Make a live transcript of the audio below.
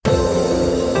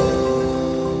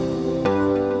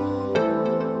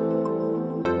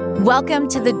Welcome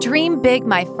to the Dream Big,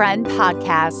 My Friend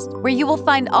podcast, where you will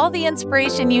find all the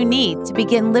inspiration you need to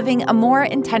begin living a more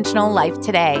intentional life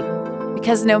today.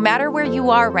 Because no matter where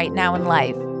you are right now in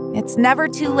life, it's never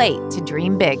too late to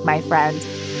dream big, my friend.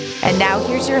 And now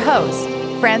here's your host,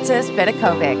 Frances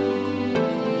Vidakovic.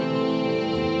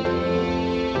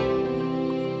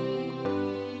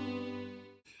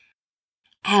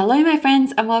 Hello, my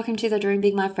friends, and welcome to the Dream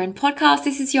Big, My Friend podcast.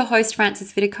 This is your host,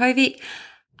 Frances Vidakovic.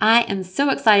 I am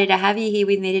so excited to have you here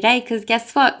with me today because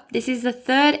guess what? This is the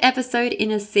third episode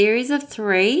in a series of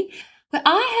 3 where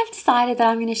I have decided that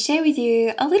I'm going to share with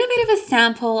you a little bit of a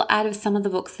sample out of some of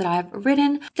the books that I've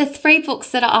written. The 3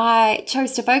 books that I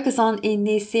chose to focus on in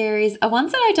this series are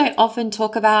ones that I don't often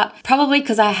talk about, probably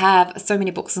because I have so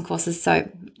many books and courses, so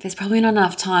there's probably not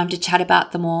enough time to chat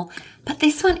about them all. But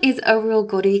this one is a real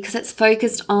goodie because it's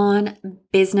focused on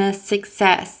business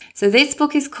success. So this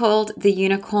book is called The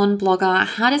Unicorn Blogger,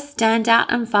 How to Stand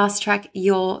Out and Fast Track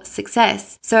Your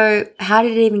Success. So how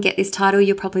did it even get this title?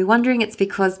 You're probably wondering. It's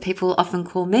because people often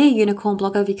call me a unicorn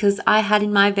blogger because I had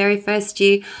in my very first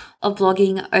year of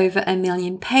blogging over 1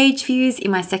 million page views.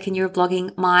 In my second year of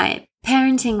blogging, my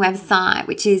parenting website,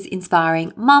 which is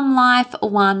Inspiring Mum Life,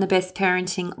 won the Best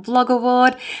Parenting Blog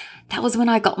Award. That was when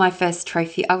I got my first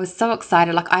trophy. I was so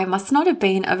excited. I must not have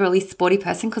been a really sporty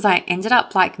person because I ended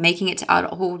up making it to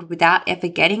adulthood without ever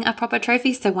getting a proper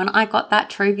trophy. So when I got that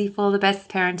trophy for the Best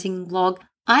Parenting Blog,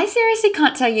 I seriously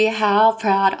can't tell you how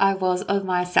proud I was of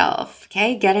myself.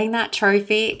 Okay, getting that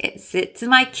trophy, it sits in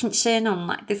my kitchen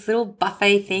on this little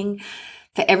buffet thing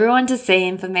for everyone to see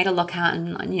and for me to look at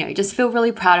and, just feel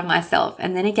really proud of myself.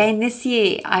 And then again this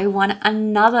year, I won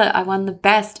the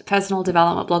Best Personal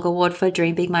Development Blog Award for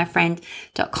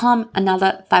DreamBigMyFriend.com,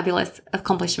 another fabulous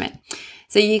accomplishment.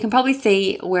 So you can probably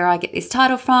see where I get this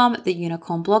title from, The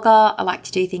Unicorn Blogger. I like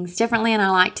to do things differently and I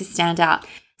like to stand out.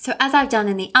 So as I've done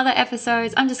in the other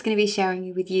episodes, I'm just going to be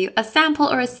sharing with you a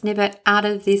sample or a snippet out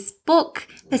of this book.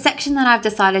 The section that I've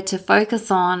decided to focus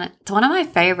on, it's one of my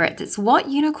favorites. It's what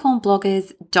unicorn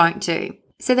bloggers don't do.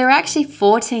 So there are actually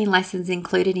 14 lessons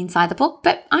included inside the book,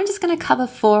 but I'm just going to cover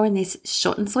 4 in this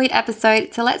short and sweet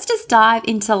episode. So let's just dive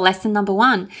into lesson number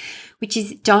 1, which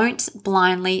is don't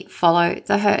blindly follow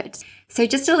the herd. So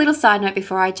just a little side note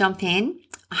before I jump in,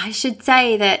 I should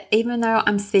say that even though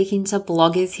I'm speaking to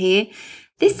bloggers here,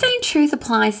 this same truth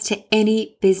applies to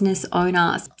any business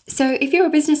owner. So if you're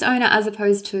a business owner as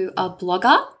opposed to a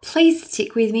blogger, please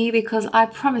stick with me because I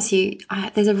promise you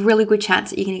there's a really good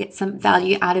chance that you're going to get some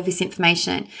value out of this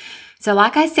information. So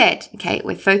like I said, okay,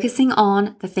 we're focusing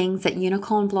on the things that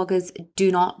unicorn bloggers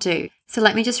do not do. So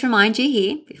let me just remind you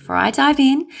here, before I dive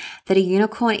in, that a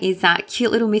unicorn is that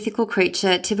cute little mythical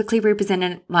creature typically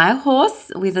represented by a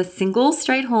horse with a single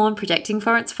straight horn projecting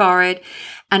from its forehead.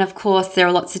 And of course, there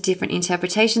are lots of different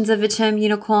interpretations of the term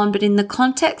unicorn, but in the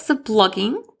context of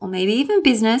blogging or maybe even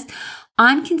business,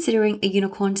 I'm considering a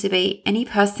unicorn to be any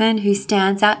person who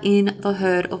stands out in the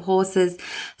herd of horses.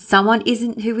 Someone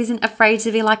who isn't afraid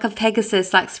to be like a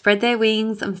Pegasus, spread their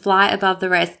wings and fly above the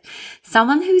rest.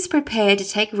 Someone who's prepared to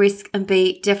take risks and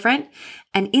be different.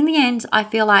 And in the end, I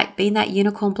feel like being that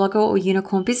unicorn blogger or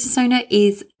unicorn business owner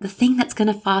is the thing that's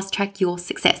going to fast track your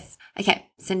success.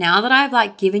 Okay, so now that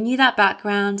I've given you that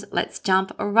background, let's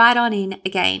jump right on in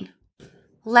again.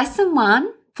 Lesson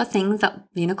 1 for things that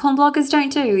unicorn bloggers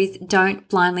don't do is don't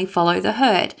blindly follow the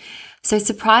herd. So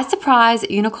surprise, surprise,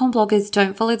 unicorn bloggers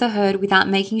don't follow the herd without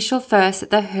making sure first that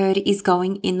the herd is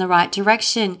going in the right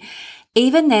direction.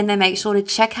 Even then, they make sure to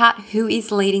check out who is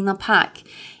leading the pack.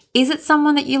 Is it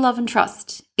someone that you love and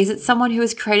trust? Is it someone who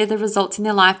has created the results in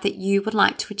their life that you would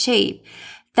like to achieve?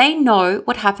 They know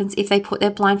what happens if they put their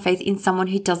blind faith in someone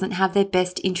who doesn't have their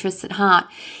best interests at heart.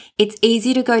 It's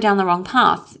easy to go down the wrong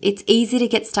path. It's easy to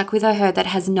get stuck with a herd that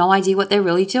has no idea what they're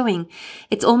really doing.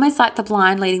 It's almost like the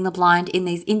blind leading the blind in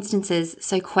these instances.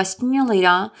 So question your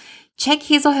leader, check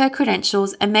his or her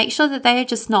credentials, and make sure that they are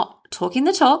just not talking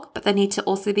the talk, but they need to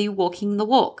also be walking the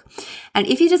walk. And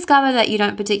if you discover that you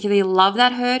don't particularly love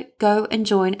that herd, go and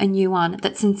join a new one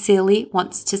that sincerely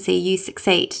wants to see you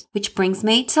succeed. Which brings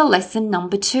me to lesson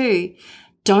number 2.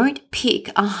 Don't pick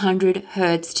 100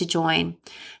 herds to join.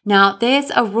 Now,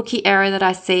 there's a rookie error that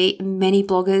I see many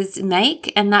bloggers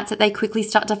make, and that's that they quickly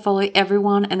start to follow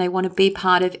everyone and they want to be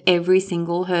part of every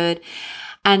single herd.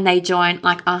 And they join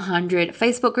 100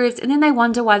 Facebook groups and then they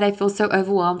wonder why they feel so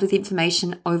overwhelmed with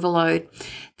information overload.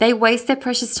 They waste their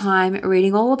precious time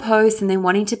reading all the posts and then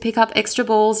wanting to pick up extra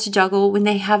balls to juggle when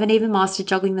they haven't even mastered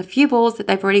juggling the few balls that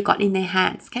they've already got in their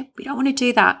hands. Okay, we don't want to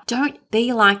do that. Don't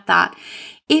be like that.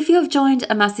 If you have joined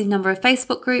a massive number of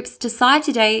Facebook groups, decide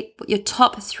today what your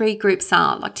top 3 groups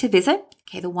are, to visit,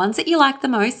 the ones that you like the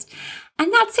most,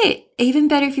 And that's it. Even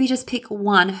better if you just pick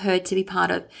one herd to be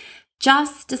part of.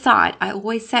 Just decide. I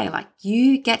always say, like,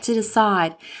 you get to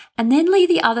decide and then leave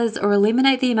the others or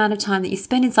eliminate the amount of time that you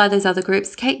spend inside those other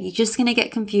groups. Okay, you're just going to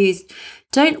get confused.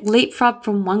 Don't leapfrog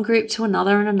from one group to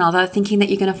another and another thinking that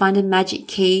you're going to find a magic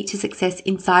key to success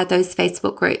inside those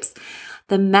Facebook groups.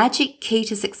 The magic key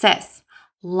to success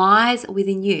lies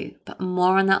within you, but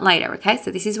more on that later. Okay,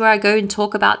 so this is where I go and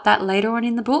talk about that later on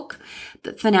in the book.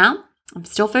 But for now, I'm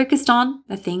still focused on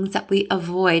the things that we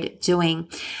avoid doing.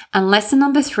 And lesson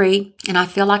number 3, and I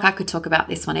feel like I could talk about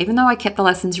this one, even though I kept the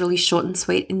lessons really short and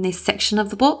sweet in this section of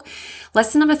the book.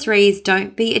 Lesson number 3 is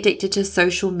don't be addicted to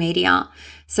social media.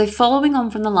 So following on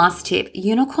from the last tip,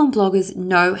 unicorn bloggers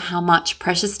know how much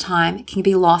precious time can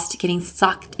be lost getting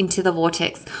sucked into the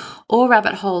vortex or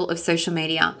rabbit hole of social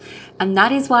media. And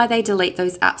that is why they delete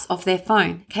those apps off their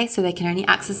phone. Okay, so they can only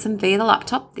access them via the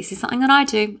laptop. This is something that I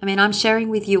do. I mean, I'm sharing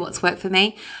with you what's worked for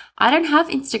me. I don't have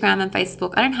Instagram and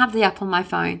Facebook. I don't have the app on my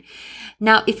phone.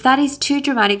 Now, if that is too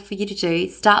dramatic for you to do,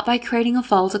 start by creating a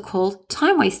folder called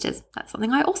Time Wasters. That's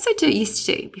something I also used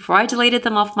to do. Before I deleted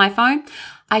them off my phone,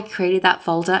 I created that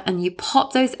folder and you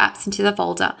pop those apps into the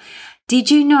folder. Did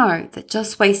you know that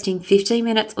just wasting 15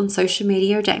 minutes on social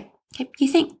media a day, okay, you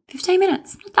think 15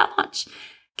 minutes, not that much.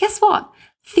 Guess what?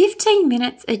 15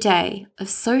 minutes a day of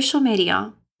social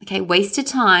media, okay, wasted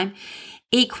time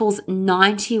equals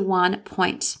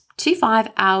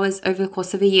 91.25 hours over the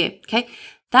course of a year, okay?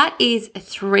 That is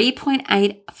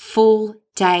 3.8 full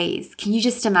days. Can you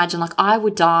just imagine? Like, I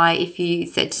would die if you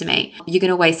said to me, you're going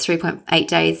to waste 3.8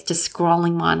 days just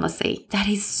scrolling mindlessly. That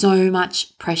is so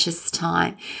much precious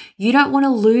time. You don't want to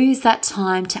lose that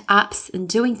time to apps and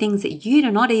doing things that you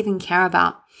do not even care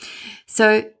about.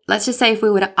 So let's just say if we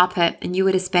were to up it and you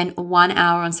were to spend 1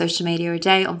 hour on social media a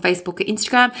day on Facebook or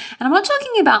Instagram, and I'm not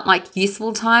talking about like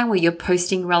useful time where you're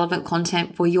posting relevant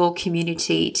content for your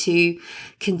community to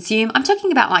consume. I'm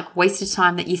talking about like wasted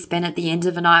time that you spend at the end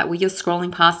of a night where you're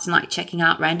scrolling past and like checking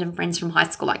out random friends from high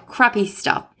school, like crappy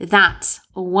stuff. That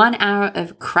 1 hour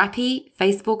of crappy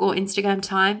Facebook or Instagram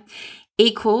time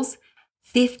equals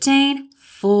 15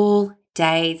 full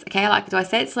days. Okay, like, do I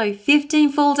say it slow?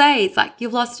 15 full days. Like,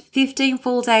 you've lost 15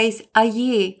 full days a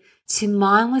year to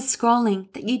mindless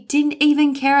scrolling that you didn't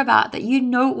even care about, that you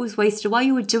know it was wasted. While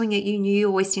you were doing it, you knew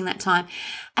you were wasting that time.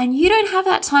 And you don't have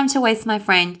that time to waste, my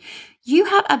friend. You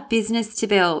have a business to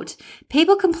build.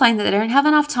 People complain that they don't have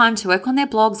enough time to work on their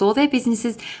blogs or their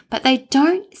businesses, but they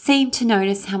don't seem to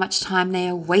notice how much time they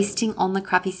are wasting on the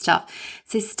crappy stuff.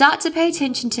 So start to pay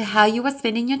attention to how you are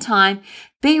spending your time.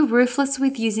 Be ruthless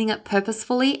with using it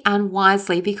purposefully and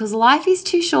wisely, because life is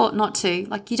too short not to.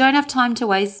 Like, you don't have time to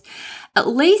waste, at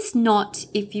least not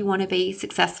if you want to be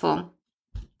successful.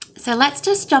 So let's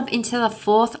just jump into the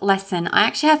 4th lesson. I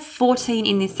actually have 14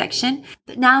 in this section,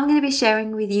 but now I'm going to be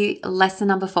sharing with you lesson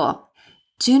number 4.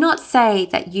 Do not say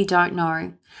that you don't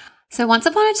know. So once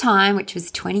upon a time, which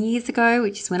was 20 years ago,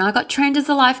 which is when I got trained as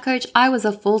a life coach, I was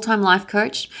a full-time life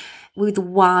coach with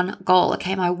one goal.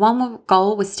 Okay, my one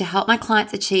goal was to help my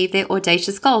clients achieve their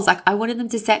audacious goals. Like, I wanted them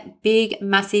to set big,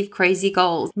 massive, crazy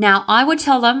goals. Now, I would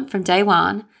tell them from day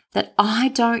one that I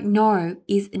don't know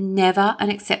is never an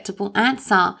acceptable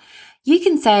answer. You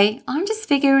can say, I'm just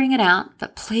figuring it out,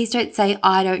 but please don't say,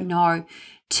 I don't know.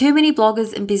 Too many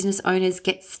bloggers and business owners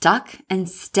get stuck and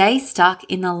stay stuck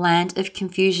in the land of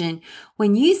confusion.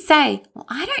 When you say, well,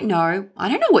 I don't know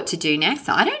what to do next.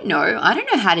 I don't know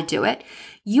how to do it.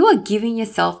 You are giving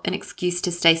yourself an excuse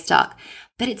to stay stuck,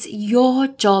 but it's your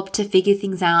job to figure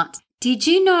things out. Did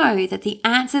you know that the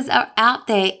answers are out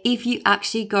there if you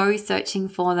actually go searching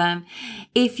for them?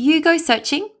 If you go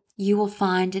searching, you will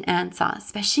find an answer,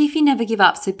 especially if you never give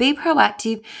up. So be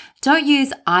proactive. Don't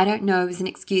use I don't know as an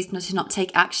excuse to not take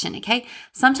action, okay?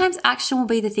 Sometimes action will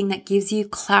be the thing that gives you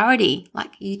clarity.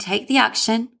 Like, you take the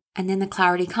action and then the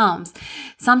clarity comes.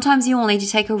 Sometimes you will need to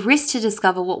take a risk to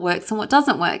discover what works and what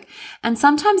doesn't work. And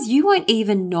sometimes you won't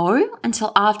even know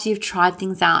until after you've tried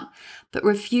things out. But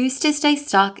refuse to stay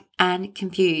stuck and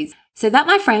confused. So that,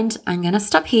 my friend, I'm going to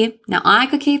stop here. Now, I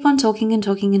could keep on talking,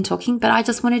 but I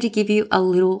just wanted to give you a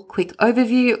little quick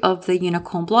overview of the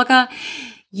Unicorn Blogger.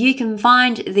 You can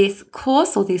find this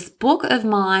course or this book of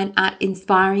mine at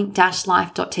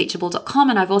inspiring-life.teachable.com,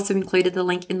 and I've also included the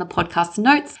link in the podcast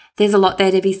notes. There's a lot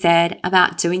there to be said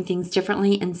about doing things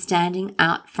differently and standing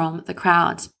out from the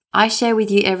crowd. I share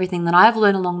with you everything that I've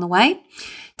learned along the way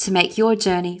to make your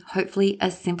journey hopefully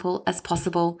as simple as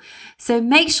possible. So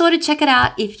make sure to check it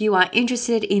out if you are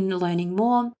interested in learning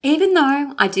more. Even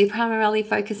though I do primarily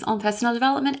focus on personal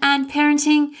development and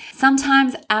parenting,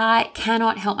 sometimes I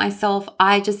cannot help myself.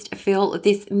 I just feel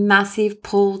this massive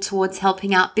pull towards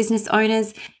helping out business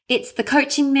owners. It's the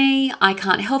coaching me. I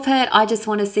can't help it. I just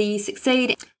want to see you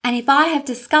succeed. And if I have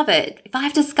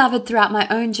discovered throughout my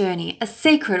own journey a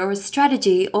secret or a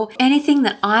strategy or anything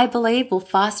that I believe will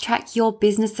fast track your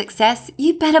business success,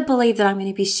 you better believe that I'm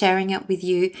going to be sharing it with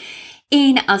you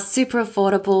in a super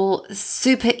affordable,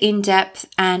 super in-depth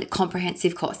and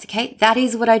comprehensive course, okay? That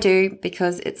is what I do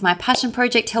because it's my passion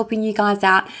project helping you guys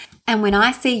out. And when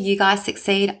I see you guys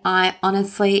succeed, I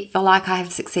honestly feel like I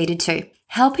have succeeded too.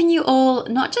 Helping you all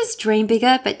not just dream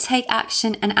bigger, but take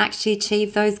action and actually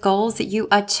achieve those goals that you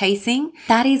are chasing.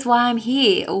 That is why I'm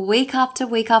here week after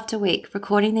week after week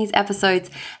recording these episodes.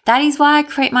 That is why I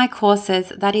create my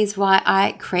courses. That is why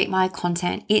I create my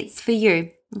content. It's for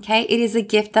you, okay? It is a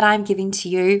gift that I'm giving to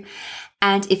you.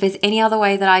 And if there's any other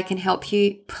way that I can help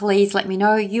you, please let me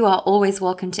know. You are always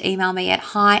welcome to email me at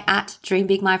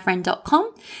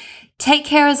hi@dreambigmyfriend.com. Take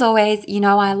care as always. You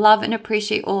know I love and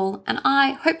appreciate all, and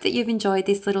I hope that you've enjoyed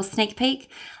this little sneak peek.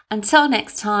 Until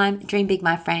next time, dream big,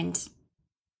 my friend.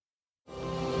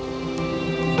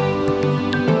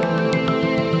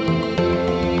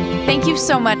 Thank you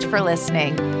so much for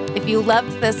listening. If you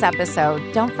loved this episode,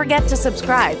 don't forget to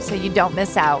subscribe so you don't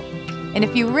miss out. And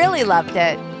if you really loved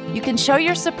it, you can show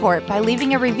your support by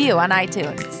leaving a review on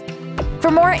iTunes. For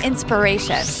more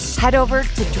inspiration, head over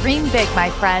to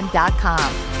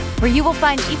dreambigmyfriend.com, where you will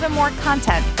find even more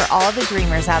content for all the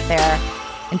dreamers out there.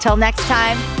 Until next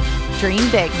time, dream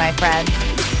big, my friend.